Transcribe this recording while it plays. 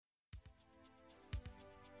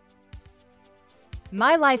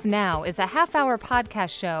My Life Now is a half-hour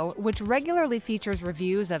podcast show which regularly features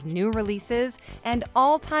reviews of new releases and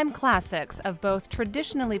all-time classics of both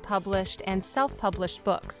traditionally published and self-published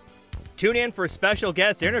books. Tune in for special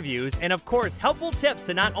guest interviews and, of course, helpful tips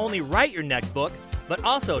to not only write your next book, but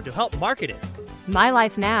also to help market it. My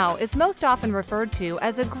Life Now is most often referred to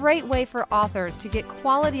as a great way for authors to get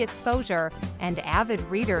quality exposure and avid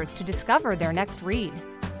readers to discover their next read.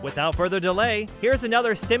 Without further delay, here's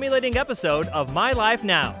another stimulating episode of My Life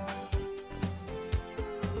Now.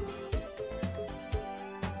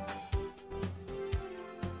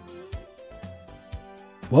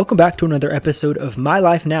 Welcome back to another episode of My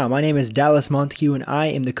Life Now. My name is Dallas Montague, and I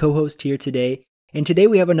am the co-host here today. And today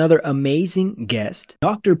we have another amazing guest,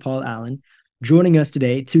 Dr. Paul Allen, joining us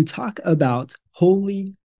today to talk about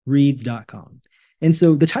holyreads.com. And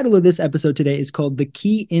so the title of this episode today is called The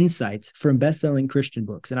Key Insights from Best-Selling Christian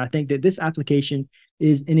Books. And I think that this application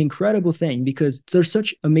is an incredible thing because there's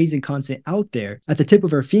such amazing content out there at the tip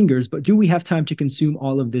of our fingers, but do we have time to consume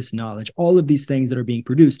all of this knowledge, all of these things that are being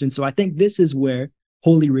produced? And so I think this is where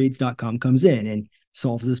holyreads.com comes in and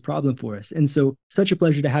solves this problem for us. And so such a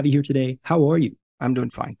pleasure to have you here today. How are you? I'm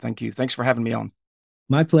doing fine. Thank you. Thanks for having me on.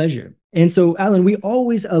 My pleasure. And so, Alan, we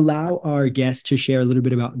always allow our guests to share a little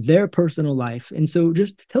bit about their personal life. And so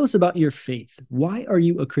just tell us about your faith. Why are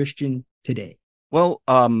you a Christian today? Well,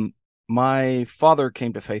 my father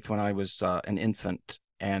came to faith when I was an infant,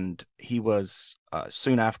 and he was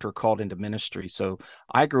soon after called into ministry. So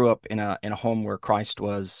I grew up in a home where Christ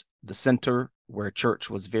was the center, where church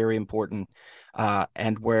was very important,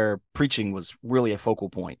 and where preaching was really a focal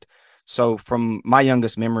point. So from my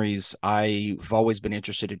youngest memories, I've always been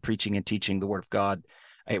interested in preaching and teaching the Word of God.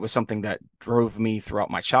 It was something that drove me throughout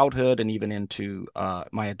my childhood and even into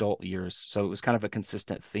my adult years. So it was kind of a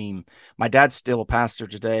consistent theme. My dad's still a pastor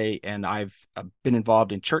today, and I've been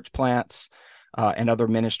involved in church plants and other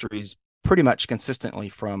ministries pretty much consistently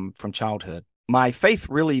from childhood. My faith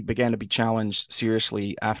really began to be challenged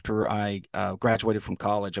seriously after I graduated from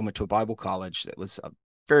college. I went to a Bible college that was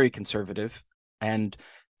very conservative, and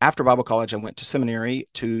after Bible college, I went to seminary,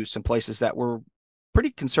 to some places that were pretty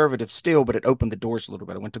conservative still, but it opened the doors a little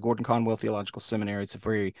bit. I went to Gordon Conwell Theological Seminary. It's a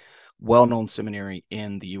very well-known seminary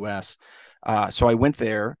in the U.S. So I went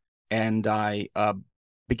there, and I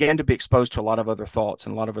began to be exposed to a lot of other thoughts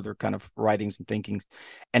and a lot of other kind of writings and thinkings.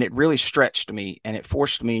 And it really stretched me, and it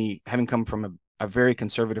forced me, having come from a very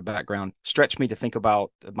conservative background, stretched me to think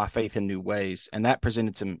about my faith in new ways. And that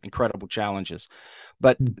presented some incredible challenges.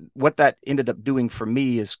 But what that ended up doing for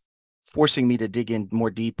me is forcing me to dig in more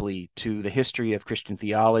deeply to the history of Christian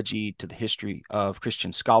theology, to the history of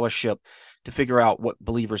Christian scholarship, to figure out what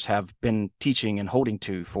believers have been teaching and holding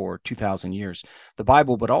to for 2,000 years, the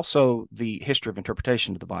Bible, but also the history of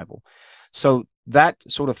interpretation of the Bible. So that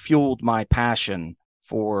sort of fueled my passion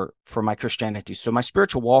for my Christianity. So my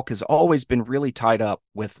spiritual walk has always been really tied up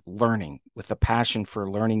with learning, with the passion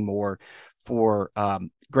for learning more, for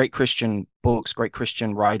great Christian books, great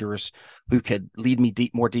Christian writers who could lead me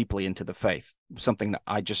more deeply into the faith, something that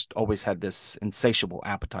I just always had this insatiable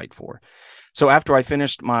appetite for. So after I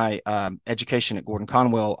finished my education at Gordon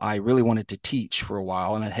Conwell, I really wanted to teach for a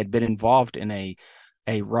while, and I had been involved in a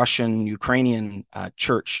Russian-Ukrainian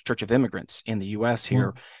church of immigrants in the U.S.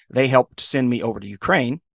 here. They helped send me over to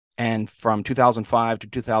Ukraine, and from 2005 to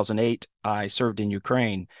 2008, I served in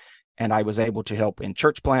Ukraine, and I was able to help in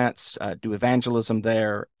church plants, do evangelism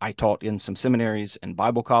there. I taught in some seminaries and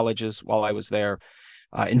Bible colleges while I was there.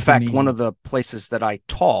 In fact, one of the places that I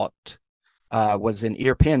taught was in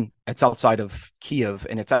Irpin. It's outside of Kiev,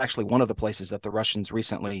 and it's actually one of the places that the Russians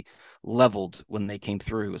recently leveled when they came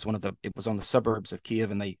through. It was on the suburbs of Kiev,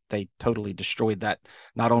 and they totally destroyed that,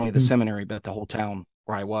 not only the seminary, but the whole town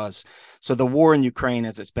where I was. So the war in Ukraine,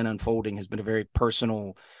 as it's been unfolding, has been a very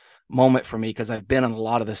personal moment for me, because I've been in a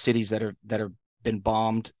lot of the cities that have been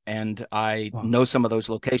bombed, and I know some of those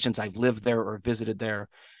locations. I've lived there or visited there,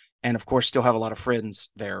 and of course still have a lot of friends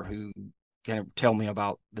there who can tell me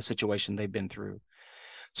about the situation they've been through.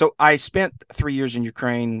 So I spent 3 years in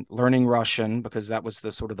Ukraine learning Russian, because that was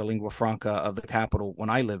the sort of the lingua franca of the capital when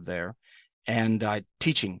I lived there, and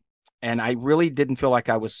teaching. And I really didn't feel like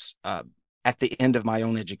I was at the end of my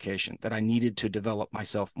own education, that I needed to develop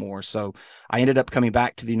myself more. So I ended up coming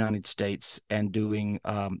back to the United States and doing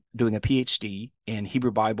a PhD in Hebrew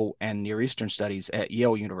Bible and Near Eastern Studies at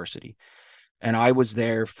Yale University. And I was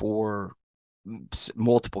there for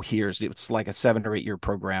multiple years. It was like a 7 or 8 year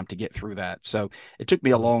program to get through that. So it took me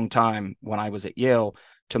a long time when I was at Yale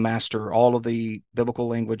to master all of the biblical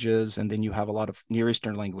languages, and then you have a lot of Near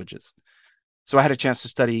Eastern languages. So I had a chance to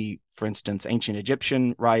study, for instance, ancient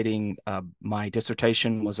Egyptian writing. My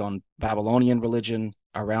dissertation was on Babylonian religion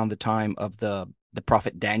around the time of the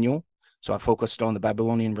prophet Daniel. So I focused on the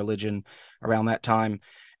Babylonian religion around that time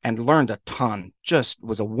and learned a ton. Just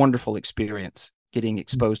was a wonderful experience getting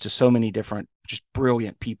exposed to so many different, just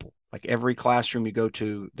brilliant people. Like every classroom you go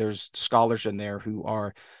to, there's scholars in there who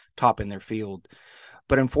are top in their field.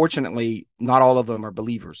 But unfortunately, not all of them are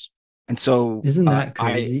believers. And so isn't that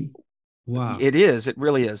crazy? Wow. It is. It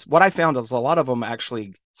really is. What I found is a lot of them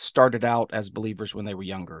actually started out as believers when they were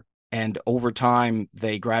younger. And over time,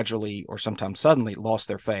 they gradually or sometimes suddenly lost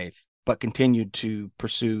their faith, but continued to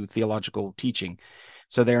pursue theological teaching.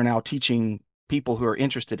 So they are now teaching people who are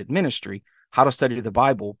interested in ministry how to study the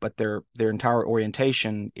Bible, but their entire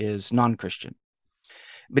orientation is non-Christian.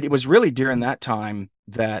 But it was really during that time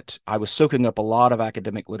that I was soaking up a lot of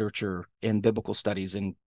academic literature in biblical studies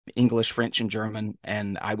in English, French, and German.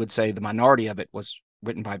 And I would say the minority of it was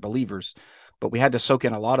written by believers, but we had to soak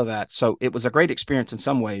in a lot of that. So it was a great experience in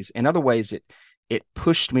some ways. In other ways, it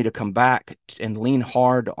pushed me to come back and lean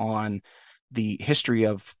hard on the history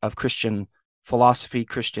of Christian philosophy,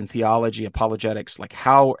 Christian theology, apologetics. Like,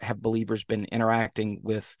 how have believers been interacting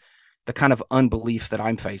with the kind of unbelief that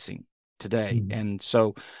I'm facing today? Mm-hmm. And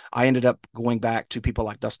so I ended up going back to people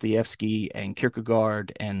like Dostoevsky and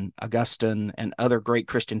Kierkegaard and Augustine and other great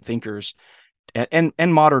Christian thinkers and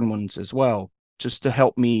modern ones as well, just to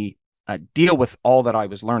help me deal with all that I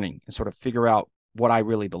was learning and sort of figure out what I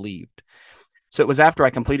really believed. So it was after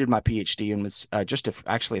I completed my PhD, and was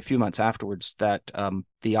actually a few months afterwards, that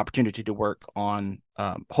the opportunity to work on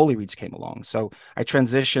Holy Reads came along. So I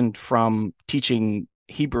transitioned from teaching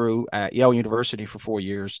Hebrew at Yale University for 4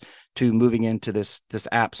 years to moving into this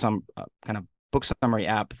app, some kind of book summary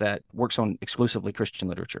app that works on exclusively Christian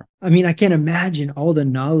literature. I mean, I can't imagine all the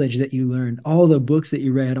knowledge that you learned, all the books that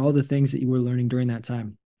you read, all the things that you were learning during that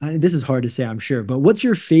time. This is hard to say, I'm sure, but what's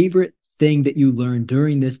your favorite thing that you learned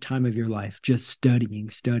during this time of your life, just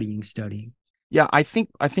studying? Yeah, I think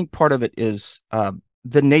part of it is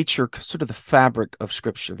the nature, sort of the fabric of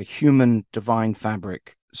Scripture, the human divine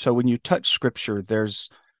fabric. So when you touch Scripture, there's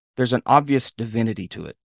an obvious divinity to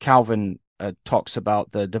it. Calvin talks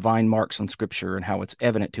about the divine marks on Scripture and how it's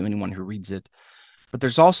evident to anyone who reads it. But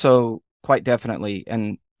there's also quite definitely,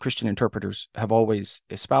 and Christian interpreters have always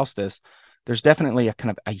espoused this, there's definitely a kind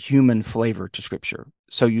of a human flavor to Scripture.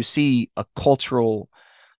 So you see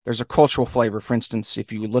there's a cultural flavor. For instance,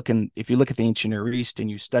 if you look at the ancient Near East and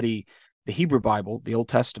you study the Hebrew Bible, the Old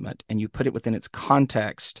Testament, and you put it within its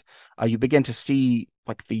context, you begin to see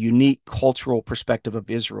like the unique cultural perspective of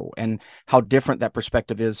Israel and how different that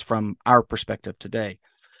perspective is from our perspective today.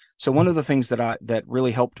 So one of the things that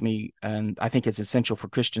really helped me, and I think it's essential for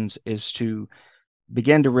Christians, is to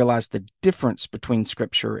begin to realize the difference between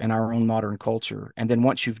Scripture and our own modern culture. And then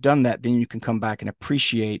once you've done that, then you can come back and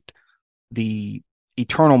appreciate the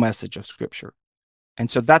eternal message of Scripture. And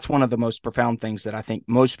so that's one of the most profound things that I think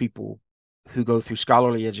most people who go through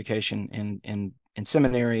scholarly education in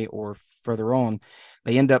seminary or further on,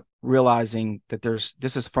 they end up realizing that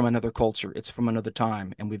this is from another culture, it's from another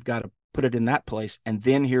time, and we've got to put it in that place and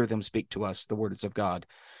then hear them speak to us the words of God,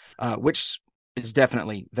 which is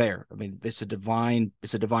definitely there. I mean, it's a divine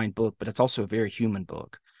book, but it's also a very human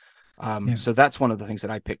book. So that's one of the things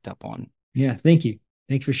that I picked up on. Yeah, thank you.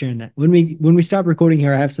 Thanks for sharing that. When we stop recording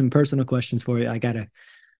here, I have some personal questions for you. I gotta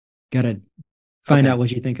find out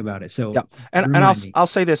what you think about it. So yeah, and I'll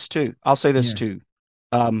say this too.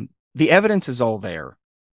 The evidence is all there,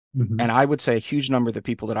 and I would say a huge number of the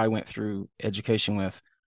people that I went through education with,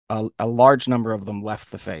 a large number of them left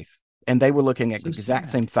the faith, and they were looking at the exact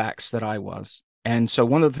same facts that I was. And so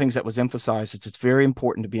one of the things that was emphasized is it's very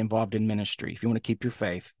important to be involved in ministry. If you want to keep your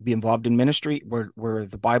faith, be involved in ministry where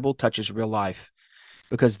the Bible touches real life,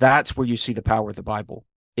 because that's where you see the power of the Bible.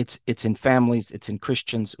 It's in families, it's in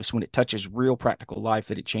Christians. It's when it touches real practical life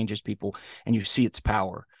that it changes people and you see its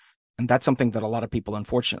power. And that's something that a lot of people,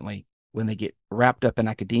 unfortunately, when they get wrapped up in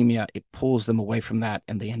academia, it pulls them away from that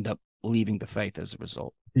and they end up leaving the faith as a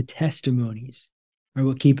result. The testimonies are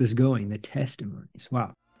what keep us going. The testimonies.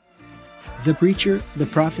 Wow. The Preacher, the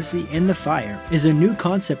Prophecy, and the Fire is a new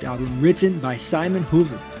concept album written by Simon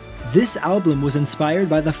Hoover. This album was inspired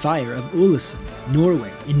by the fire of Ålesund,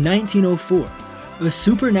 Norway in 1904, a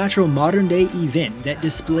supernatural modern-day event that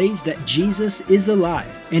displays that Jesus is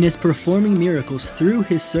alive and is performing miracles through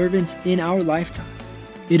his servants in our lifetime.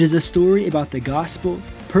 It is a story about the gospel,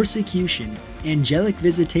 persecution, angelic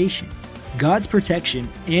visitations, God's protection,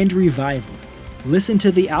 and revival. Listen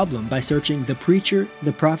to the album by searching The Preacher,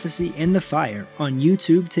 the Prophecy, and the Fire on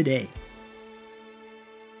YouTube today.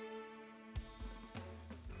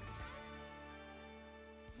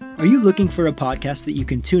 Are you looking for a podcast that you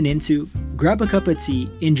can tune into, grab a cup of tea,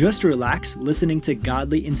 and just relax listening to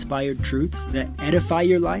godly inspired truths that edify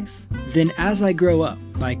your life? Then As I Grow Up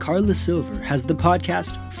by Carla Silver has the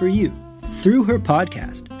podcast for you. Through her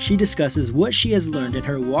podcast, she discusses what she has learned in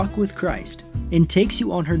her walk with Christ and takes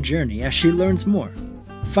you on her journey as she learns more.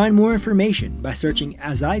 Find more information by searching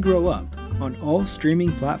As I Grow Up on all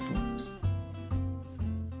streaming platforms.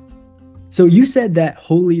 So you said that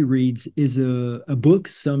Holy Reads is a book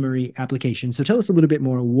summary application. So tell us a little bit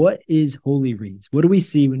more. What is Holy Reads? What do we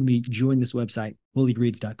see when we join this website,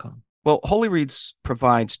 holyreads.com? Well, Holy Reads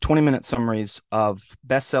provides 20-minute summaries of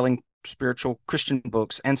best-selling spiritual Christian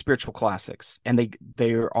books and spiritual classics. And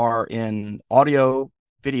they are in audio,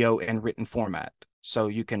 video, and written format. So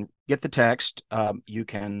you can get the text, you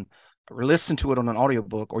can listen to it on an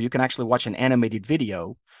audiobook, or you can actually watch an animated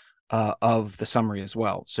video of the summary as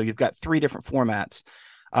well. So you've got 3 different formats.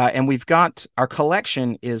 And we've got, our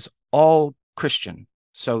collection is all Christian.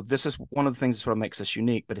 So this is one of the things that sort of makes us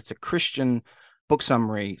unique, but it's a Christian book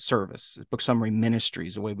summary service, book summary ministry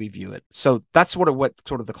is the way we view it. So that's sort of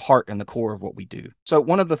the heart and the core of what we do. So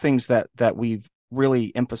one of the things that we've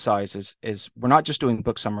really emphasized is we're not just doing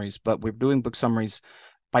book summaries, but we're doing book summaries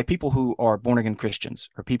by people who are born again Christians,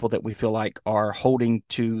 or people that we feel like are holding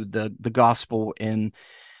to the gospel in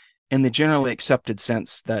the generally accepted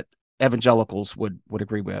sense that evangelicals would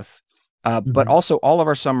agree with. But also all of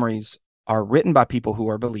our summaries are written by people who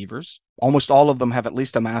are believers. Almost all of them have at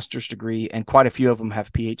least a master's degree, and quite a few of them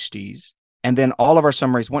have PhDs. And then all of our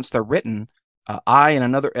summaries, once they're written, I and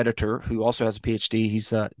another editor who also has a PhD,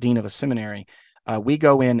 he's a dean of a seminary, we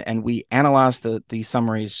go in and we analyze the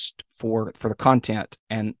summaries for the content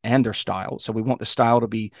and their style. So we want the style to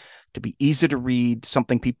be easy to read,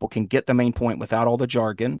 something people can get the main point without all the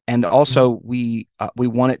jargon. And also we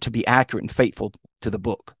want it to be accurate and faithful to the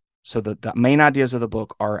book. So the main ideas of the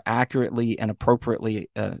book are accurately and appropriately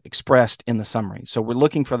expressed in the summary. So we're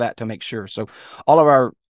looking for that to make sure. So all of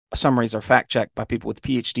our summaries are fact-checked by people with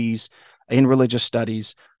PhDs in religious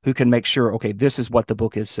studies who can make sure, okay, this is what the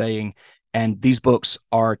book is saying, and these books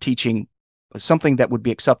are teaching something that would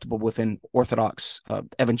be acceptable within Orthodox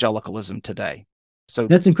evangelicalism today. So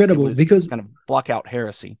that's incredible, because kind of block out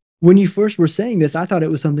heresy. When you first were saying this, I thought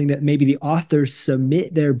it was something that maybe the authors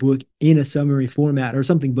submit their book in a summary format or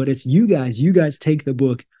something, but it's you guys take the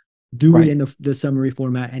book, do it in the summary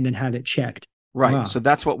format, and then have it checked. Right. Wow. So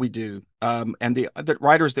that's what we do. And the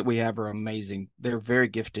writers that we have are amazing. They're very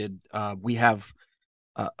gifted. We have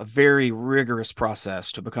a very rigorous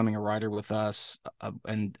process to becoming a writer with us.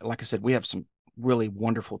 And like I said, we have some really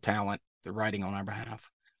wonderful talent that writing on our behalf.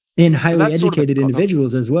 And highly educated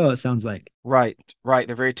individuals as well, it sounds like. Right.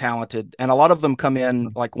 They're very talented. And a lot of them come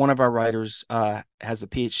in, like one of our writers has a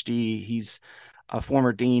PhD. He's a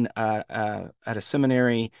former dean at a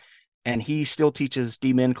seminary, and he still teaches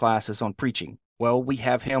D-Min classes on preaching. Well, we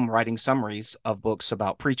have him writing summaries of books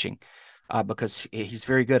about preaching because he's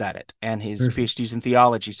very good at it. And his PhD's in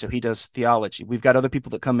theology, so he does theology. We've got other people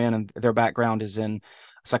that come in and their background is in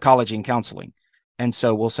psychology and counseling. And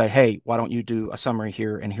so we'll say, hey, why don't you do a summary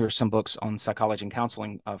here? And here's some books on psychology and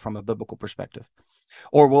counseling from a biblical perspective.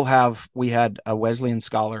 Or we had a Wesleyan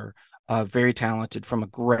scholar, very talented from a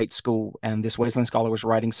great school. And this Wesleyan scholar was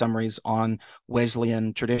writing summaries on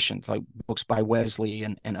Wesleyan traditions, like books by Wesley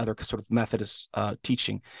and other sort of Methodist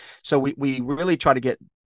teaching. So we really try to get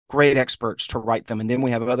great experts to write them. And then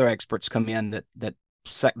we have other experts come in that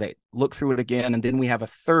they look through it again, and then we have a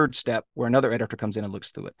third step where another editor comes in and looks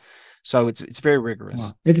through it. So it's very rigorous.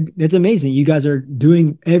 Wow. It's amazing. You guys are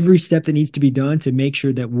doing every step that needs to be done to make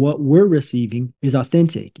sure that what we're receiving is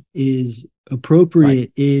authentic, is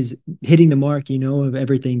appropriate, is hitting the mark, of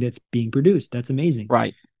everything that's being produced. That's amazing.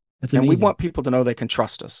 Right. That's amazing. And we want people to know they can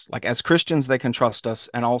trust us. Like as Christians, they can trust us.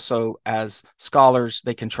 And also as scholars,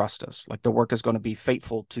 they can trust us. Like the work is going to be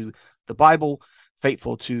faithful to the Bible,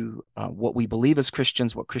 faithful to what we believe as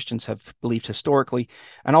Christians, what Christians have believed historically,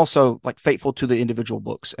 and also like faithful to the individual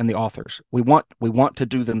books and the authors. We want to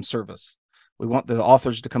do them service. We want the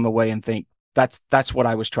authors to come away and think that's what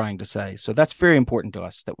I was trying to say. So that's very important to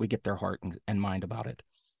us, that we get their heart and mind about it.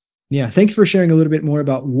 Yeah, thanks for sharing a little bit more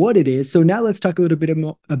about what it is. So now let's talk a little bit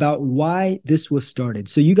about why this was started.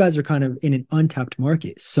 So you guys are kind of in an untapped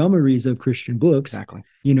market, summaries of Christian books. Exactly.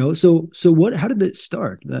 So how did it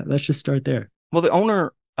start? Let's just start there. Well, the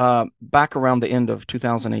owner, back around the end of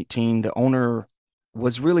 2018, the owner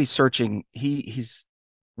was really searching. He's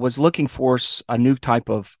was looking for a new type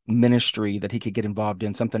of ministry that he could get involved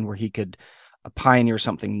in, something where he could pioneer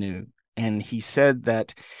something new. And he said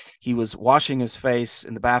that he was washing his face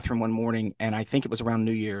in the bathroom one morning, and I think it was around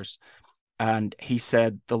New Year's, And he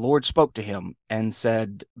said the Lord spoke to him and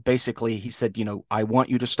said, basically, he said, I want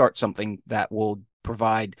you to start something that will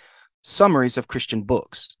provide summaries of Christian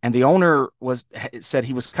books. And the owner said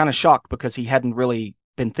he was kind of shocked because he hadn't really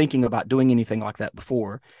been thinking about doing anything like that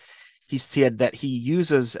before. He said that he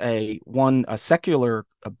uses a secular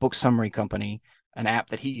book summary company, an app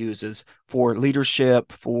that he uses for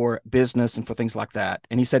leadership, for business, and for things like that.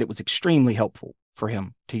 And he said it was extremely helpful for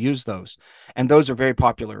him to use those. And those are very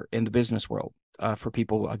popular in the business world for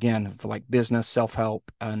people, again, for like business,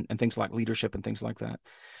 self-help, and things like leadership and things like that.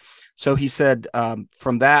 So he said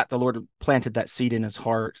from that, the Lord planted that seed in his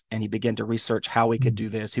heart, and he began to research how he could do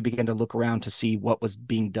this. He began to look around to see what was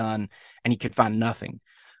being done, and he could find nothing.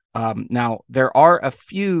 Now, there are a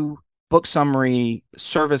few book summary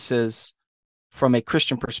services from a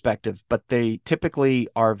Christian perspective, but they typically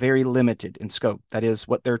are very limited in scope. That is,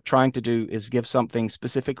 what they're trying to do is give something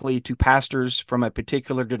specifically to pastors from a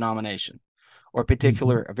particular denomination or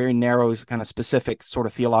a very narrow kind of specific sort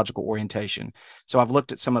of theological orientation. So I've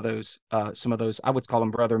looked at some of those, I would call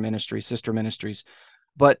them brother ministries, sister ministries.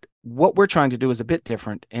 But what we're trying to do is a bit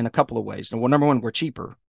different in a couple of ways. Well, number one, we're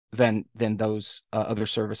cheaper than those other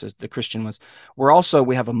services, the Christian ones.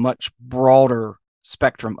 We have a much broader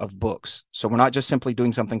spectrum of books. So we're not just simply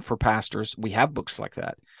doing something for pastors. We have books like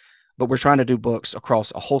that, but we're trying to do books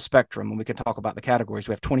across a whole spectrum. And we can talk about the categories.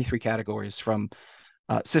 We have 23 categories from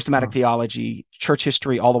systematic theology, church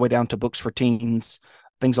history, all the way down to books for teens,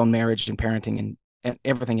 things on marriage and parenting, and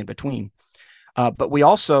everything in between. But we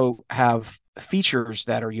also have features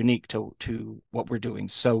that are unique to what we're doing.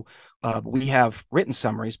 So we have written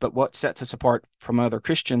summaries, but what sets us apart from other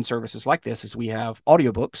Christian services like this is we have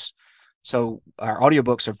audiobooks. So our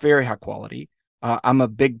audiobooks are very high quality. I'm a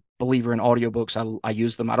big believer in audiobooks. I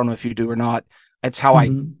use them. I don't know if you do or not. It's how I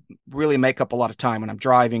really make up a lot of time when I'm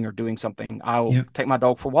driving or doing something. I'll take my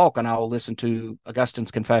dog for a walk and I'll listen to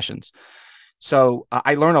Augustine's Confessions. So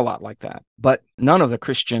I learn a lot like that. But none of the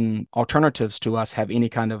Christian alternatives to us have any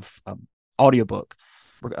kind of audiobook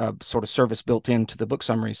sort of service built into the book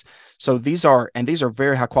summaries. So these are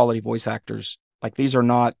very high quality voice actors. Like, these are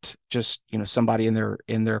not just, somebody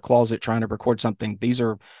in their closet trying to record something. These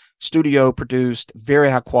are studio produced, very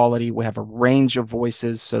high quality. We have a range of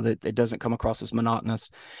voices so that it doesn't come across as monotonous.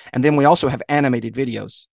 And then we also have animated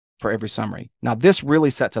videos for every summary. Now, this really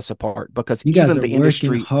sets us apart because you guys even are the industry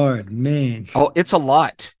working hard, man. Oh, it's a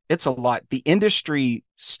lot. It's a lot. The industry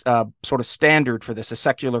sort of standard for this, the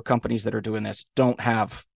secular companies that are doing this, don't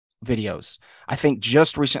have videos. I think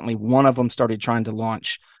just recently one of them started trying to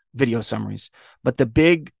launch video summaries, but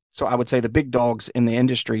I would say the big dogs in the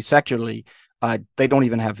industry secularly, they don't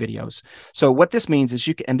even have videos. So what this means is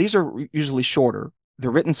and these are usually shorter. The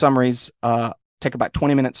written summaries take about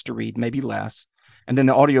 20 minutes to read, maybe less. And then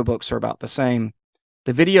the audiobooks are about the same.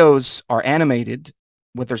 The videos are animated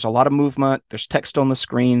there's a lot of movement. There's text on the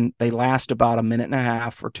screen. They last about a minute and a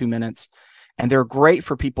half or 2 minutes. And they're great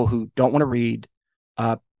for people who don't want to read,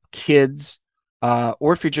 kids,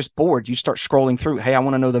 or if you're just bored, you start scrolling through. Hey, I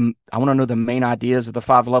want to know the main ideas of the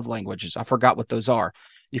 5 love languages. I forgot what those are.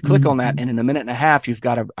 You click on that, and in a minute and a half, you've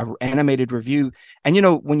got a animated review. And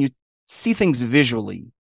when you see things visually,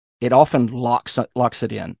 it often locks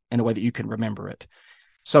it in a way that you can remember it.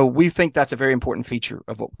 So we think that's a very important feature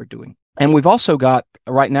of what we're doing. And we've also got,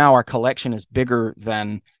 right now, our collection is bigger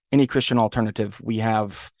than any Christian alternative. We've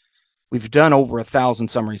done over 1,000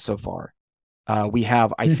 summaries so far. We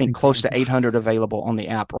have, I think, close to 800 available on the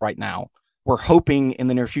app right now. We're hoping in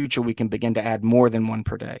the near future we can begin to add more than one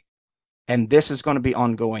per day. And this is going to be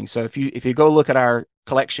ongoing. So if you go look at our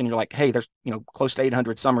collection, you're like, hey, there's close to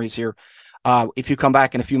 800 summaries here. If you come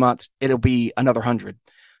back in a few months, it'll be another 100.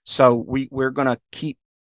 So we're going to keep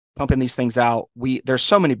pumping these things out. There's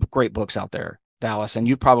so many great books out there, Dallas, and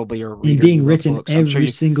you probably are reading. And being written every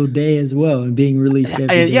single day as well, and being released every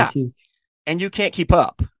day too. And you can't keep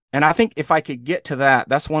up. And I think if I could get to that,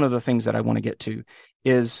 that's one of the things that I want to get to,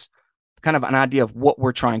 is kind of an idea of what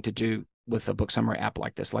we're trying to do with a book summary app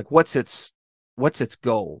like this. Like, what's its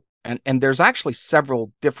goal? And there's actually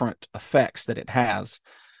several different effects that it has.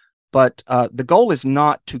 But the goal is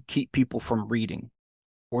not to keep people from reading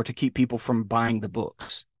or to keep people from buying the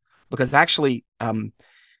books, because actually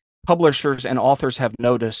publishers and authors have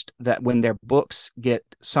noticed that when their books get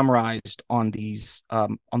summarized on these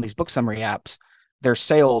book summary apps, their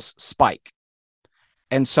sales spike.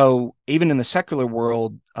 And so even in the secular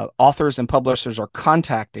world, authors and publishers are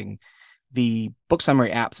contacting the book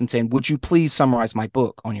summary apps and saying, would you please summarize my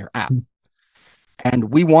book on your app?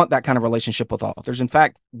 And we want that kind of relationship with authors. In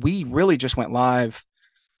fact, we really just went live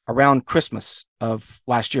around Christmas of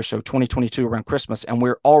last year, so 2022 around Christmas, and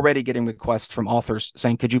we're already getting requests from authors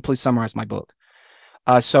saying, could you please summarize my book?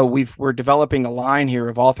 So we're developing a line here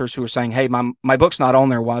of authors who are saying, hey, my book's not on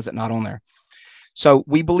there. Why is it not on there? So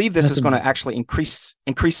we believe this is going to actually increase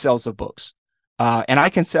sales of books. And I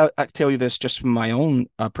can tell you this just from my own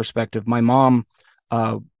perspective. My mom,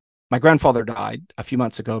 my grandfather died a few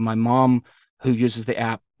months ago. My mom, who uses the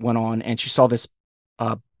app, went on and she saw this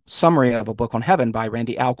summary of a book on heaven by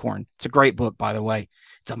Randy Alcorn. It's a great book, by the way.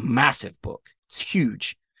 It's a massive book. It's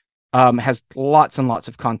huge. Has lots and lots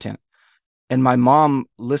of content. And my mom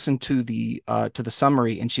listened to the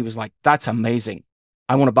summary and she was like, that's amazing.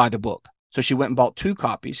 I want to buy the book. So she went and bought 2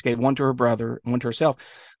 copies, gave one to her brother and one to herself,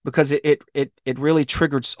 because it really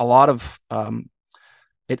triggered a lot of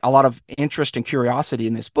interest and curiosity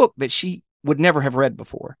in this book that she would never have read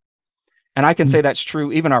before. And I can say that's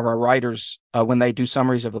true. Even our writers, when they do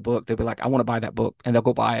summaries of a book, they'll be like, I want to buy that book, and they'll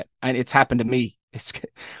go buy it. And it's happened to me. It's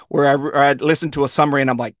where I listen to a summary and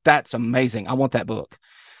I'm like, that's amazing. I want that book.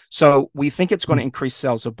 So we think it's going to increase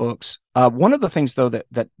sales of books. One of the things, though,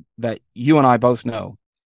 that you and I both know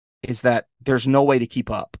is that there's no way to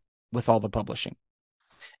keep up with all the publishing.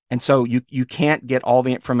 And so you can't get all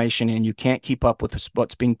the information in. You can't keep up with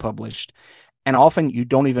what's being published. And often you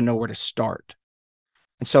don't even know where to start.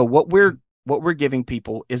 And so what we're giving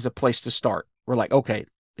people is a place to start. We're like, okay,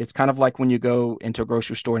 it's kind of like when you go into a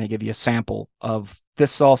grocery store and they give you a sample of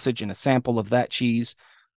this sausage and a sample of that cheese.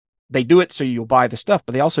 They do it so you'll buy the stuff,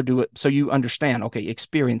 but they also do it so you understand, okay,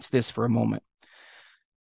 experience this for a moment.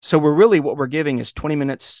 So what we're giving is 20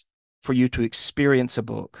 minutes for you to experience a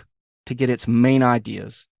book, to get its main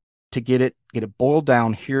ideas, to get it boiled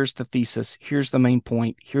down. Here's the thesis. Here's the main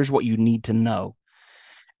point. Here's what you need to know.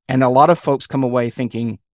 And a lot of folks come away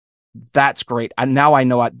thinking, that's great. Now I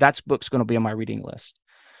know that book's going to be on my reading list.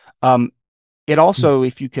 It also,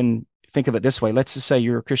 if you can think of it this way, let's just say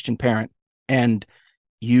you're a Christian parent and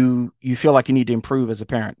you feel like you need to improve as a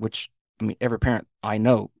parent, which, I mean, every parent I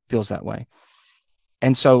know feels that way.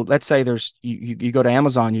 And so let's say you go to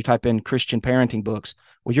Amazon, you type in Christian parenting books.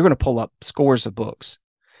 Well, you're going to pull up scores of books.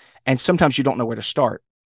 And sometimes you don't know where to start.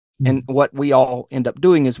 And what we all end up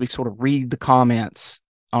doing is we sort of read the comments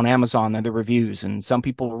on Amazon and the reviews. And some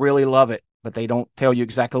people really love it, but they don't tell you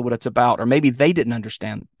exactly what it's about. Or maybe they didn't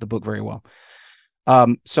understand the book very well.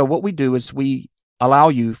 So what we do is we allow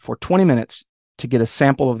you for 20 minutes to get a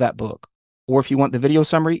sample of that book. Or if you want the video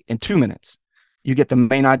summary, in 2 minutes, you get the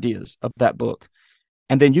main ideas of that book.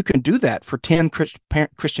 And then you can do that for 10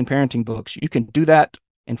 Christian parenting books. You can do that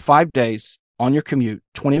in 5 days on your commute,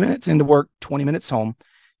 20 minutes into work, 20 minutes home.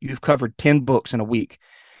 You've covered 10 books in a week.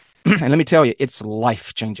 And let me tell you, it's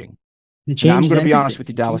life-changing. I'm going to be honest with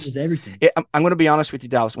you, Dallas. I'm going to be honest with you,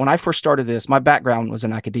 Dallas. When I first started this, my background was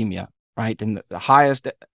in academia, right? In the highest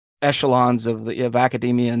echelons of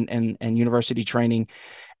academia and university training.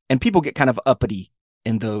 And people get kind of uppity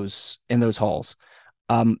in those halls.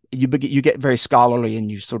 You get very scholarly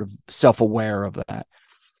and you sort of self-aware of that.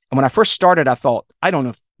 And when I first started, I thought, I don't know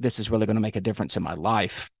if this is really going to make a difference in my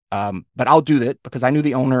life. But I'll do that because I knew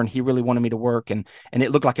the owner and he really wanted me to work and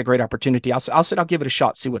it looked like a great opportunity. I'll give it a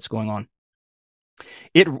shot, see what's going on.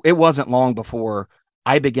 It wasn't long before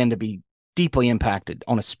I began to be deeply impacted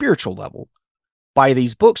on a spiritual level by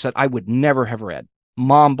these books that I would never have read.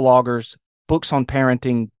 Mom bloggers, books on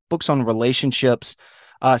parenting, books on relationships,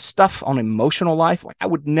 stuff on emotional life. Like I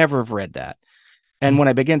would never have read that. And when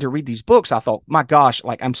I began to read these books, I thought, my gosh,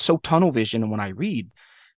 like I'm so tunnel vision when I read.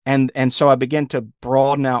 And so I began to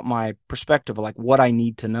broaden out my perspective of like what I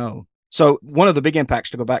need to know. So one of the big impacts,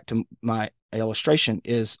 to go back to my illustration,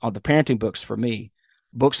 is on the parenting books for me,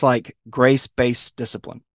 books like Grace-Based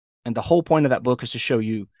Discipline. And the whole point of that book is to show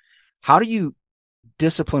you, how do you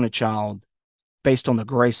discipline a child based on the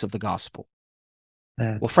grace of the gospel?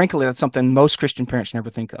 Well, frankly, that's something most Christian parents never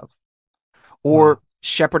think of. Or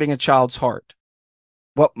shepherding a child's heart.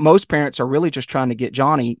 Well, most parents are really just trying to get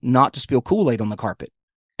Johnny not to spill Kool-Aid on the carpet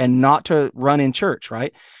and not to run in church,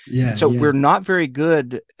 right? Yeah. So we're not very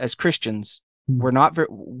good as Christians.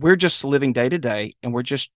 We're just living day to day, and we're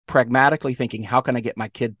just pragmatically thinking, how can I get my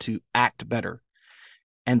kid to act better?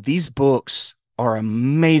 And these books are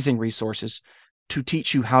amazing resources to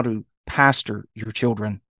teach you how to pastor your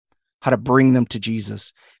children, how to bring them to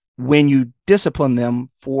Jesus when you discipline them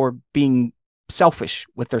for being selfish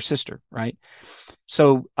with their sister, right?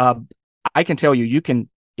 So I can tell you,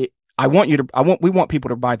 we want people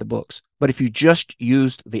to buy the books, but if you just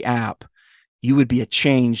used the app, you would be a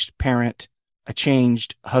changed parent, a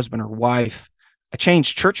changed husband or wife, a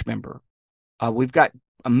changed church member. We've got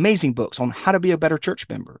amazing books on how to be a better church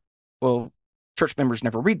member. Well, church members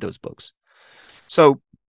never read those books. So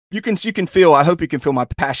you can feel, I hope you can feel my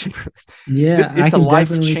passion for this. Yeah, I It's a can life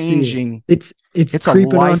definitely see changing. it. It's It's a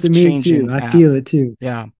creeping onto me too. life-changing I app. feel it too.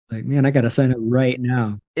 Yeah. Like, man, I gotta sign up right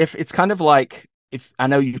now. If it's kind of like, if I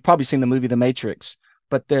know you've probably seen the movie The Matrix,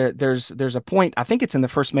 but there's a point, I think it's in the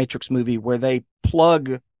first Matrix movie, where they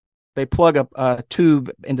plug a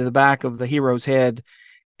tube into the back of the hero's head,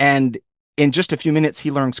 and in just a few minutes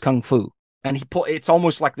he learns kung fu. And it's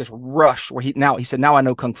almost like this rush where he said, now I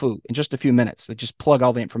know kung fu in just a few minutes. They just plug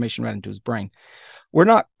all the information right into his brain. We're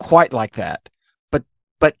not quite like that, but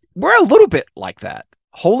we're a little bit like that.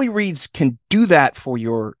 Holy Reads can do that for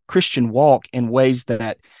your Christian walk in ways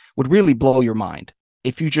that would really blow your mind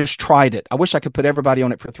if you just tried it. I wish I could put everybody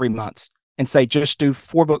on it for 3 months and say, just do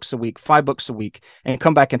 4 books a week, 5 books a week, and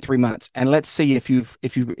come back in 3 months. And let's see if you're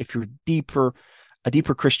a deeper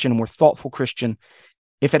Christian, a more thoughtful Christian,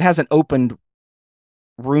 if it hasn't opened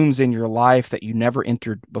rooms in your life that you never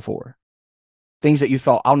entered before, things that you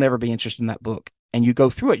thought, I'll never be interested in that book. And you go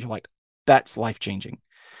through it, you're like, that's life-changing.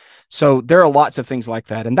 So there are lots of things like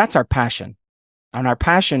that. And that's our passion. And our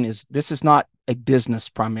passion is, this is not a business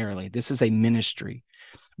primarily. This is a ministry.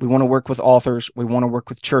 We want to work with authors. We want to work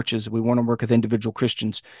with churches. We want to work with individual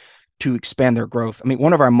Christians to expand their growth. I mean,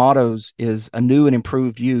 one of our mottos is, a new and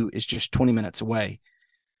improved you is just 20 minutes away.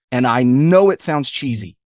 And I know it sounds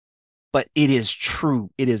cheesy, but it is true.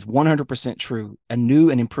 It is 100% true. A new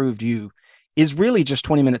and improved you is really just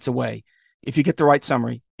 20 minutes away. If you get the right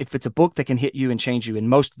summary, if it's a book that can hit you and change you, and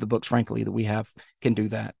most of the books, frankly, that we have can do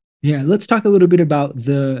that. Yeah, let's talk a little bit about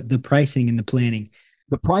the pricing and the planning.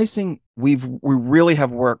 The pricing, we really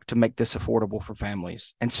have worked to make this affordable for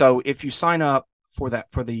families. And so if you sign up for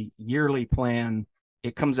the yearly plan,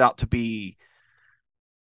 it comes out to be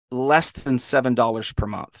less than $7 per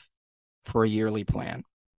month for a yearly plan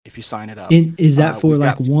if you sign it up. And is that for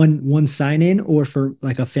like one sign in, or for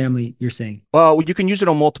like a family, you're saying? Well, you can use it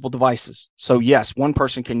on multiple devices. So yes, one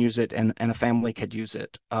person can use it, and a family could use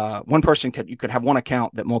it. You could have one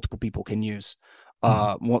account that multiple people can use.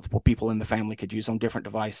 Multiple people in the family could use on different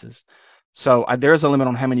devices. So there's a limit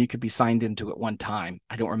on how many you could be signed into at one time.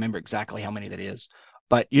 I don't remember exactly how many that is,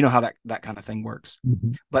 but you know how that kind of thing works.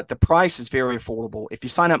 Mm-hmm. But the price is very affordable. If you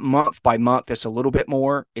sign up month by month, it's a little bit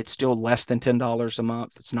more. It's still less than $10 a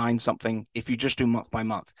month. It's $9 something if you just do month by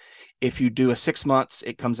month. If you do a 6 months,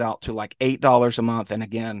 it comes out to like $8 a month. And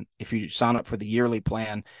again, if you sign up for the yearly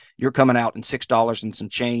plan, you're coming out in $6 and some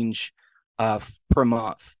change per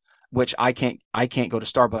month, which I can't go to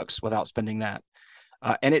Starbucks without spending that.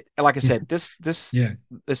 And it, like I said, this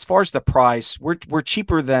as far as the price, we're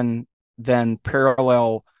cheaper than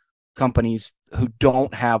parallel companies who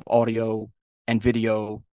don't have audio and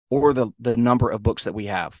video or the number of books that we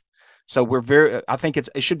have. So I think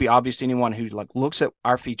it should be obvious to anyone who like looks at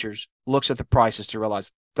our features, looks at the prices, to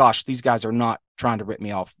realize, gosh, these guys are not trying to rip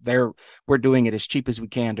me off. We're doing it as cheap as we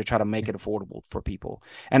can to try to make it affordable for people.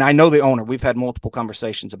 And I know the owner, we've had multiple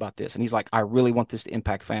conversations about this, and he's like, I really want this to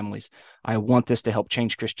impact families. I want this to help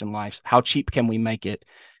change Christian lives. How cheap can we make it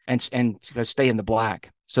and stay in the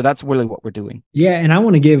black? So that's really what we're doing. Yeah. And I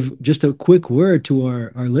want to give just a quick word to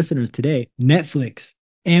our listeners today. Netflix,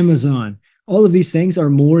 Amazon, all of these things are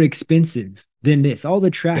more expensive than this. All the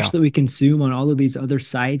trash that we consume on all of these other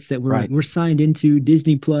sites that we're signed into,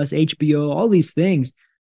 Disney Plus, HBO, all these things.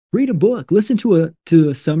 Read a book, listen to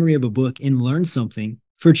a summary of a book, and learn something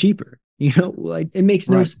for cheaper. You know, like it makes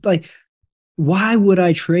no like. Why would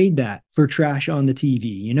I trade that for trash on the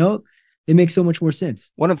TV? You know, it makes so much more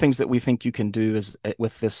sense. One of the things that we think you can do is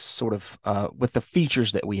with this sort of with the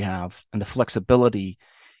features that we have and the flexibility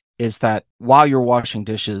is that while you're washing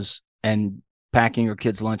dishes and packing your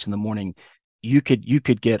kids' lunch in the morning, you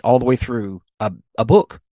could get all the way through a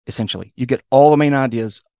book. Essentially, you get all the main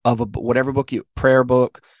ideas of whatever book prayer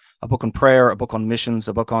book, a book on prayer, a book on missions,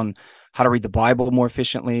 a book on how to read the Bible more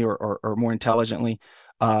efficiently or more intelligently,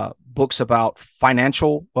 books about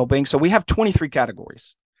financial well-being. So we have 23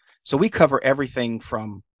 categories. So we cover everything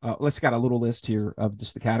from, let's got a little list here of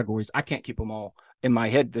just the categories. I can't keep them all in my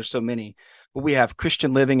head. There's so many, but we have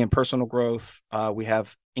Christian living and personal growth. We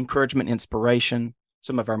have encouragement, inspiration.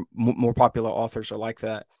 Some of our more popular authors are like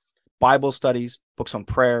that. Bible studies, books on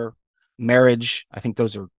prayer, marriage. I think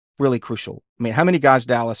those are really crucial. I mean, how many guys,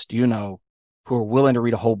 Dallas, do you know who are willing to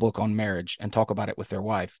read a whole book on marriage and talk about it with their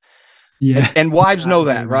wife? Yeah. And wives know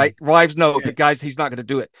that, right? Wives know that, guys, he's not going to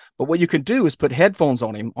do it. But what you can do is put headphones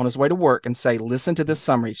on him on his way to work and say, listen to this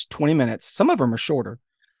summary. It's 20 minutes. Some of them are shorter,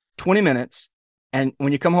 20 minutes. And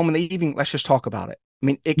when you come home in the evening, let's just talk about it. I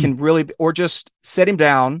mean, it can really be, or just set him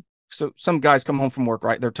down. So some guys come home from work,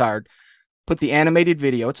 right? They're tired. Put the animated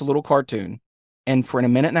video. It's a little cartoon. And for in a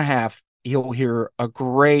minute and a half, he'll hear a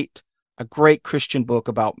great a great Christian book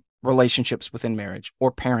about relationships within marriage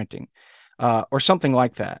or parenting, or something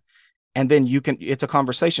like that. And then it's a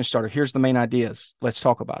conversation starter. Here's the main ideas. Let's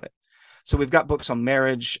talk about it. So we've got books on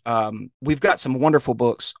marriage. We've got some wonderful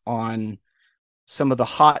books on some of the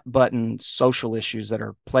hot button social issues that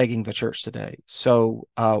are plaguing the church today. So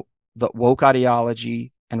the woke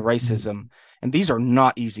ideology and racism, and these are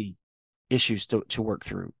not easy issues to work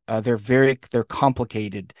through. They're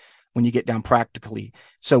complicated when you get down practically.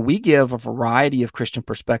 So we give a variety of Christian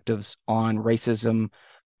perspectives on racism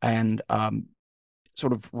and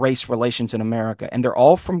sort of race relations in America. And they're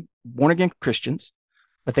all from born-again Christians,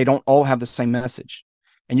 but they don't all have the same message.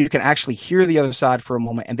 And you can actually hear the other side for a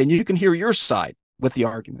moment, and then you can hear your side with the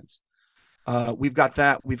arguments. We've got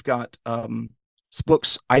that. We've got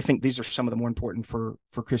books. I think these are some of the more important for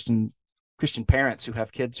Christian parents who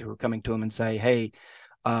have kids who are coming to them and say, hey,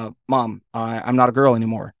 Mom, I'm not a girl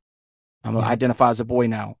anymore. I identify as a boy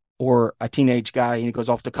now. Or a teenage guy, and he goes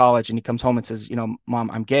off to college and he comes home and says,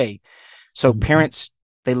 Mom, I'm gay. So parents,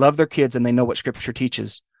 they love their kids and they know what Scripture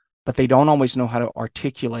teaches, but they don't always know how to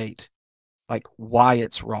articulate like why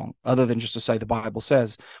it's wrong, other than just to say the Bible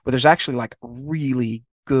says. But there's actually like really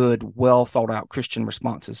good, well thought out Christian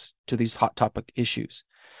responses to these hot topic issues.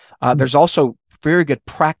 There's also very good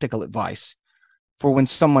practical advice for when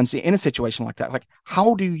someone's in a situation like that. Like,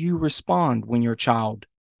 how do you respond when your child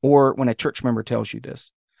or when a church member tells you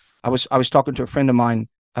this? I was talking to a friend of mine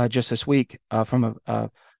just this week from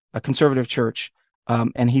a conservative church,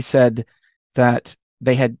 and he said that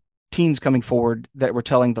they had teens coming forward that were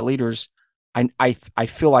telling the leaders, I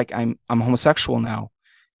feel like I'm homosexual now.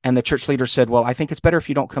 And the church leader said, well, I think it's better if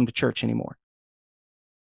you don't come to church anymore.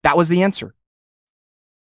 That was the answer.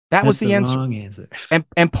 That was the answer. Wrong answer.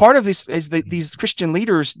 And part of this is that these Christian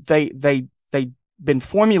leaders, they've been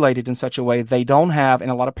formulated in such a way they don't have,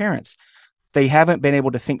 and a lot of parents, they haven't been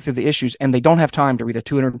able to think through the issues, and they don't have time to read a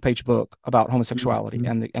 200-page book about homosexuality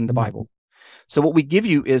and the Bible. So what we give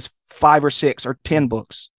you is 5 or 6 or 10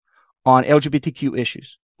 books on LGBTQ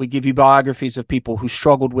issues. We give you biographies of people who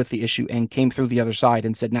struggled with the issue and came through the other side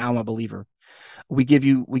and said, now I'm a believer. We give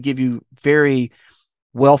you very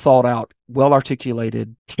well thought out, well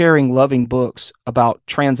articulated, caring, loving books about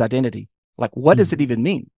trans identity. Like, what does it even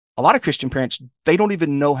mean? A lot of Christian parents, they don't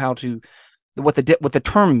even know what the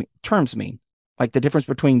terms mean, like the difference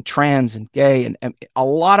between trans and gay, and a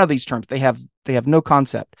lot of these terms they have no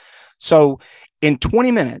concept. So in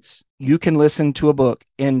 20 minutes, you can listen to a book.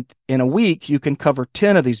 In a week, you can cover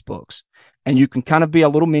 10 of these books, and you can kind of be a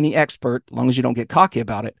little mini expert, as long as you don't get cocky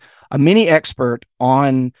about it, a mini expert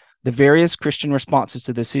on the various Christian responses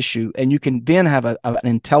to this issue. And you can then have an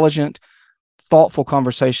intelligent, thoughtful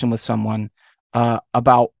conversation with someone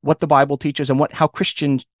about what the Bible teaches and how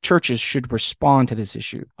Christian churches should respond to this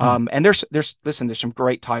issue. And there's some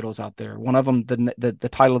great titles out there. One of them, the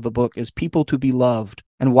title of the book is "People to be Loved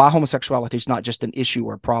and Why Homosexuality is Not Just an Issue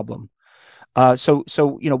or a Problem." So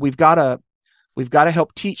we've got to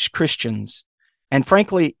help teach Christians, and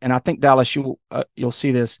frankly, and I think Dallas, you'll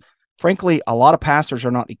see this. Frankly, a lot of pastors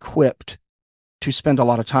are not equipped to spend a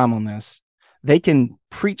lot of time on this. They can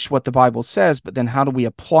preach what the Bible says, but then how do we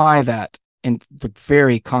apply that in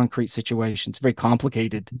very concrete situations, very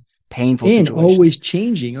complicated, painful and situations. Always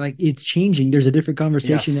changing. Like, it's changing. There's a different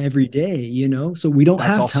conversation every day, so we don't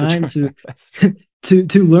have time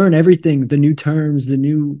to learn everything, the new terms,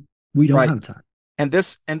 we don't have time. And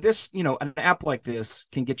this, an app like this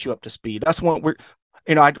can get you up to speed. That's what we're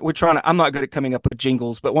trying to, I'm not good at coming up with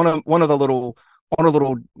jingles, but one of the little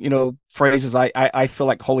phrases I feel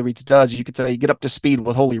like Holy Reads does, you could say, get up to speed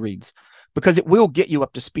with Holy Reads, because it will get you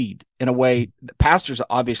up to speed in a way that pastors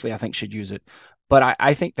obviously I think should use it. But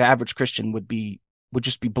I think the average Christian would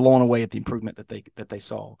just be blown away at the improvement that they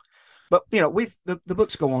saw. But the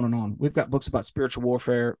books go on and on. We've got books about spiritual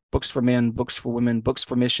warfare, books for men, books for women, books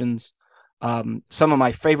for missions. Some of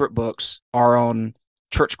my favorite books are on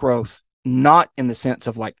church growth, not in the sense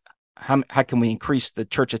of like how can we increase the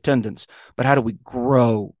church attendance, but how do we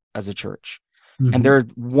grow as a church? Mm-hmm. And there are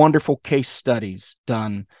wonderful case studies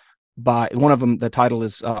done by one of them. The title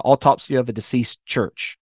is Autopsy of a Deceased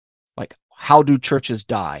Church. Like, how do churches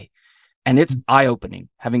die? And it's eye-opening,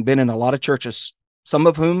 having been in a lot of churches, some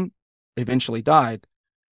of whom eventually died,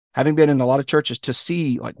 having been in a lot of churches, to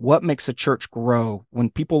see like what makes a church grow when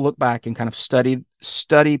people look back and kind of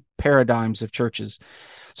study paradigms of churches.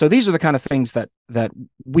 So these are the kind of things that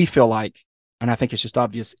we feel like, and I think it's just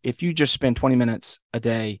obvious, if you just spend 20 minutes a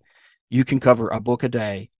day, you can cover a book a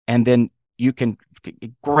day, and then you can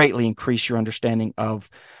greatly increase your understanding of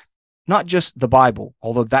not just the Bible,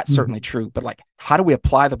 although that's certainly true, but like, how do we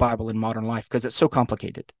apply the Bible in modern life? Because it's so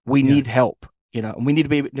complicated. We need help And we need to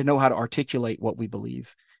be able to know how to articulate what we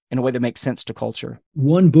believe in a way that makes sense to culture.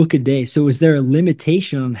 One book a day. So is there a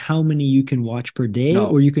limitation on how many you can watch per day, No.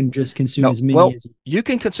 or you can just consume as many Well, as you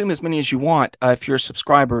can consume as many as you want if you're a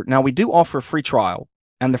subscriber. Now, we do offer a free trial,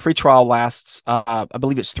 and the free trial lasts, I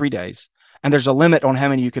believe it's 3 days. And there's a limit on how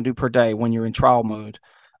many you can do per day when you're in trial mode.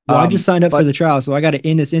 Well, I just signed up for the trial, so I got to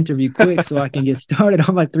end this interview quick so I can get started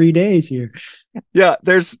on my 3 days here. Yeah,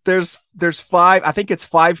 there's 5. I think it's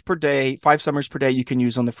 5 per day, 5 summaries per day you can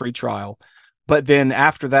use on the free trial. But then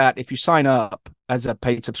after that, if you sign up as a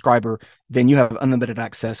paid subscriber, then you have unlimited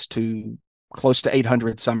access to close to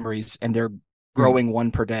 800 summaries, and they're growing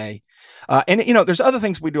one per day. And there's other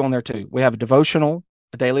things we do on there too. We have a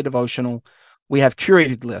daily devotional. We have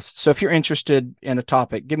curated lists. So if you're interested in a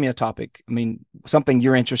topic, give me a topic. I mean, something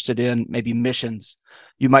you're interested in, maybe missions.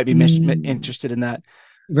 You might be interested in that.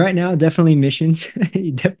 Right now, definitely missions.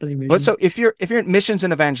 Definitely missions. But so if you're in missions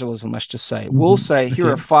and evangelism, let's just say, we'll say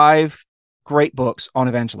here are 5 great books on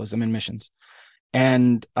evangelism and missions,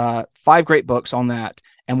 and 5 great books on that.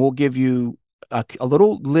 And we'll give you a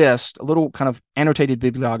little list, a little kind of annotated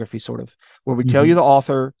bibliography, sort of, where we tell you the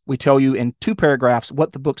author, we tell you in 2 paragraphs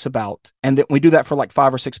what the book's about, and then we do that for like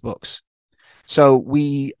 5 or 6 books. So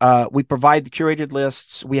we provide the curated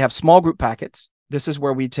lists. We have small group packets. This is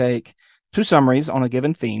where we take 2 summaries on a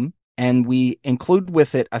given theme, and we include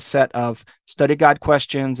with it a set of study guide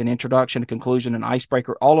questions, an introduction, a conclusion, an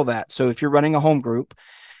icebreaker, all of that. So if you're running a home group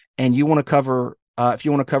and you want to cover,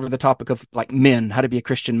 the topic of like men, how to be a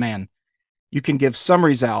Christian man, you can give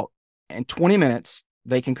summaries out in 20 minutes.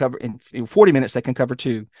 They can cover in 40 minutes. They can cover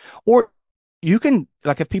 2, or you can,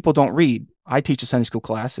 like, if people don't read, I teach a Sunday school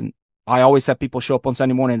class, and I always have people show up on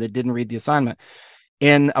Sunday morning that didn't read the assignment.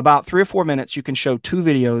 In about 3 or 4 minutes, you can show 2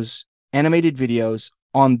 videos, animated videos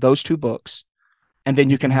on those 2 books. And then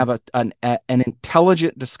you can have an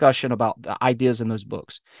intelligent discussion about the ideas in those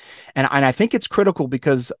books. And I think it's critical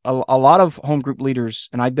because a lot of home group leaders,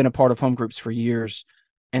 and I've been a part of home groups for years,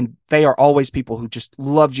 and they are always people who just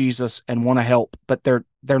love Jesus and want to help, but they're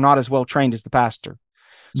not as well trained as the pastor.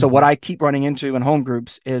 So what I keep running into in home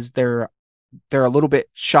groups is they're a little bit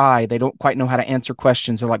shy. They don't quite know how to answer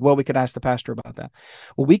questions. They're like, well, we could ask the pastor about that.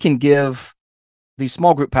 Well, we can give these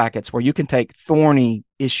small group packets where you can take thorny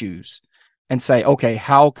issues and say, okay,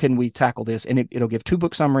 how can we tackle this? And it'll give 2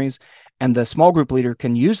 book summaries, and the small group leader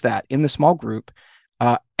can use that in the small group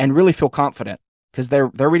and really feel confident because they're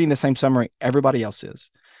reading the same summary everybody else is.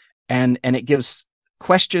 And it gives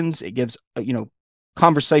questions, it gives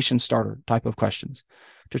conversation starter type of questions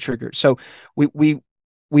to trigger. So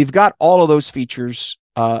we've got all of those features,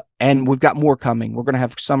 and we've got more coming. We're going to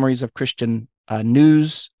have summaries of Christian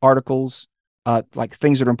news articles, like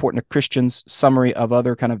things that are important to Christians, summary of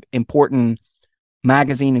other kind of important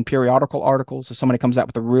magazine and periodical articles. If somebody comes out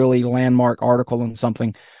with a really landmark article on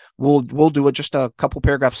something, we'll do just a couple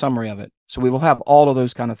paragraph summary of it. So we will have all of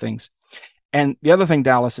those kind of things. And the other thing,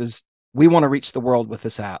 Dallas, is we want to reach the world with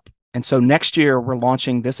this app. And so next year, we're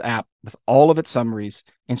launching this app with all of its summaries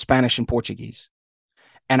in Spanish and Portuguese.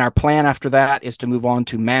 And our plan after that is to move on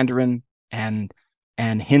to Mandarin and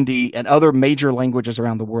Hindi and other major languages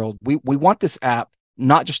around the world. We want this app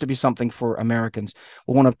not just to be something for Americans.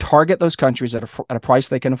 We want to target those countries at a price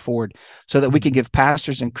they can afford so that we can give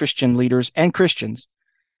pastors and Christian leaders and Christians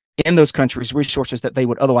in those countries resources that they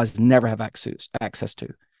would otherwise never have access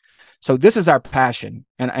to. So this is our passion,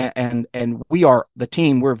 and we are the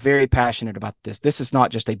team. We're very passionate about this. This is not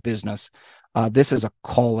just a business. This is a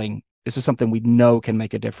calling. This is something we know can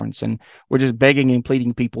make a difference, and we're just begging and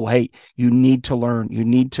pleading people, hey, you need to learn. You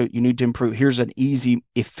need to improve. Here's an easy,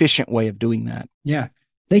 efficient way of doing that. Yeah.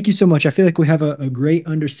 Thank you so much. I feel like we have a great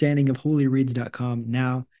understanding of holyreads.com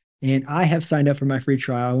now, and I have signed up for my free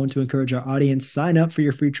trial. I want to encourage our audience, sign up for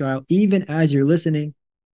your free trial, even as you're listening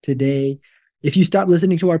today. If you stop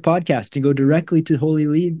listening to our podcast and go directly to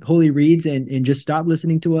Holy Reads and just stop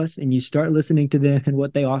listening to us and you start listening to them and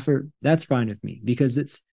what they offer, that's fine with me, because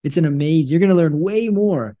it's an amazing, you're going to learn way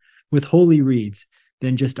more with Holy Reads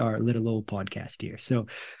than just our little old podcast here. So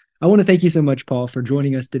I want to thank you so much, Paul, for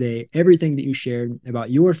joining us today. Everything that you shared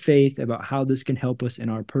about your faith, about how this can help us in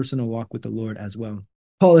our personal walk with the Lord as well.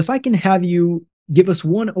 Paul, if I can have you give us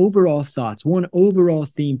one overall thoughts, one overall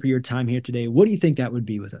theme for your time here today, what do you think that would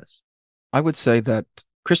be with us? I would say that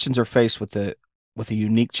Christians are faced with a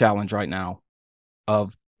unique challenge right now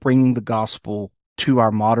of bringing the gospel to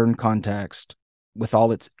our modern context with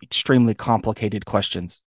all its extremely complicated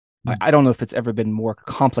questions. I don't know if it's ever been more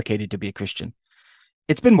complicated to be a Christian.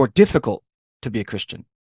 It's been more difficult to be a Christian.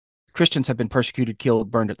 Christians have been persecuted,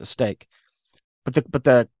 killed, burned at the stake. But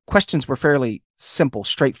the questions were fairly simple,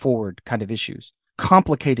 straightforward kind of issues.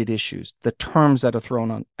 complicated issues, the terms that are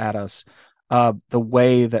thrown at us, the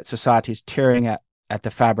way that society is tearing at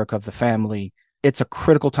the fabric of the family. It's a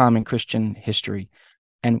critical time in Christian history.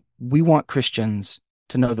 And we want Christians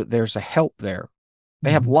to know that there's a help there.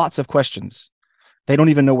 They have lots of questions. They don't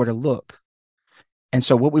even know where to look. And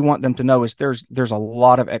so what we want them to know is there's a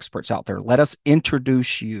lot of experts out there. Let us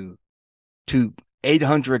introduce you to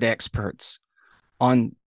 800 experts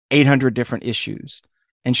on 800 different issues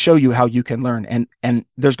and show you how you can learn. And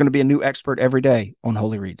there's going to be a new expert every day on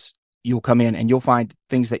Holy Reads. You'll come in and you'll find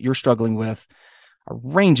things that you're struggling with, a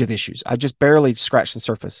range of issues. I just barely scratched the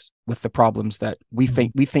surface with the problems that we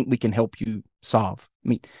think we can help you solve. I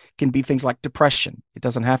mean, it can be things like depression. It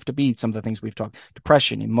doesn't have to be some of the things we've talked.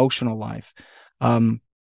 Depression, emotional life.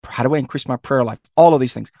 How do I increase my prayer life? All of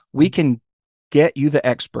these things. We can get you the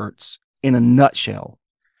experts in a nutshell,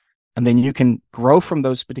 and then you can grow from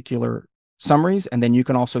those particular summaries, and then you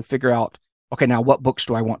can also figure out, okay, now what books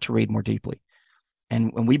do I want to read more deeply?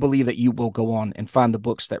 And we believe that you will go on and find the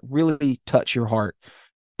books that really touch your heart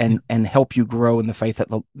and help you grow in the faith, that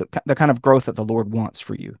the kind of growth that the Lord wants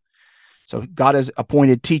for you. So God has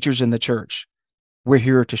appointed teachers in the church. We're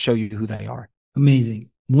here to show you who they are. Amazing.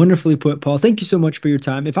 Wonderfully put, Paul. Thank you so much for your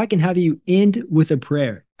time. If I can have you end with a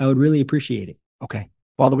prayer, I would really appreciate it. Okay.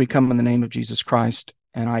 Father, we come in the name of Jesus Christ,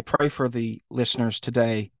 and I pray for the listeners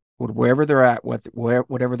today, wherever they're at,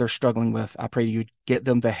 whatever they're struggling with. I pray you'd get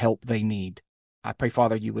them the help they need. I pray,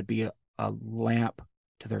 Father, you would be a lamp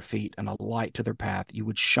to their feet and a light to their path. You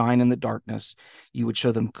would shine in the darkness. You would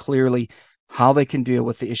show them clearly how they can deal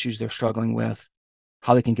with the issues they're struggling with,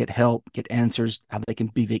 how they can get help, get answers, how they can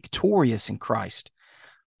be victorious in Christ.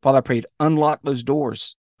 Father, I pray you'd unlock those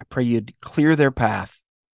doors. I pray you'd clear their path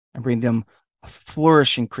and bring them a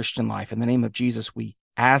flourishing Christian life. In the name of Jesus, we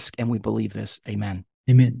ask and we believe this. Amen.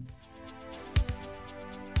 Amen.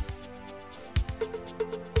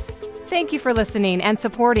 Thank you for listening and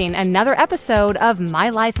supporting another episode of My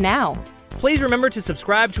Life Now. Please remember to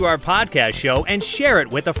subscribe to our podcast show and share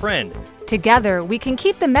it with a friend. Together, we can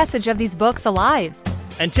keep the message of these books alive.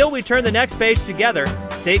 Until we turn the next page together,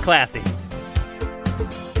 stay classy.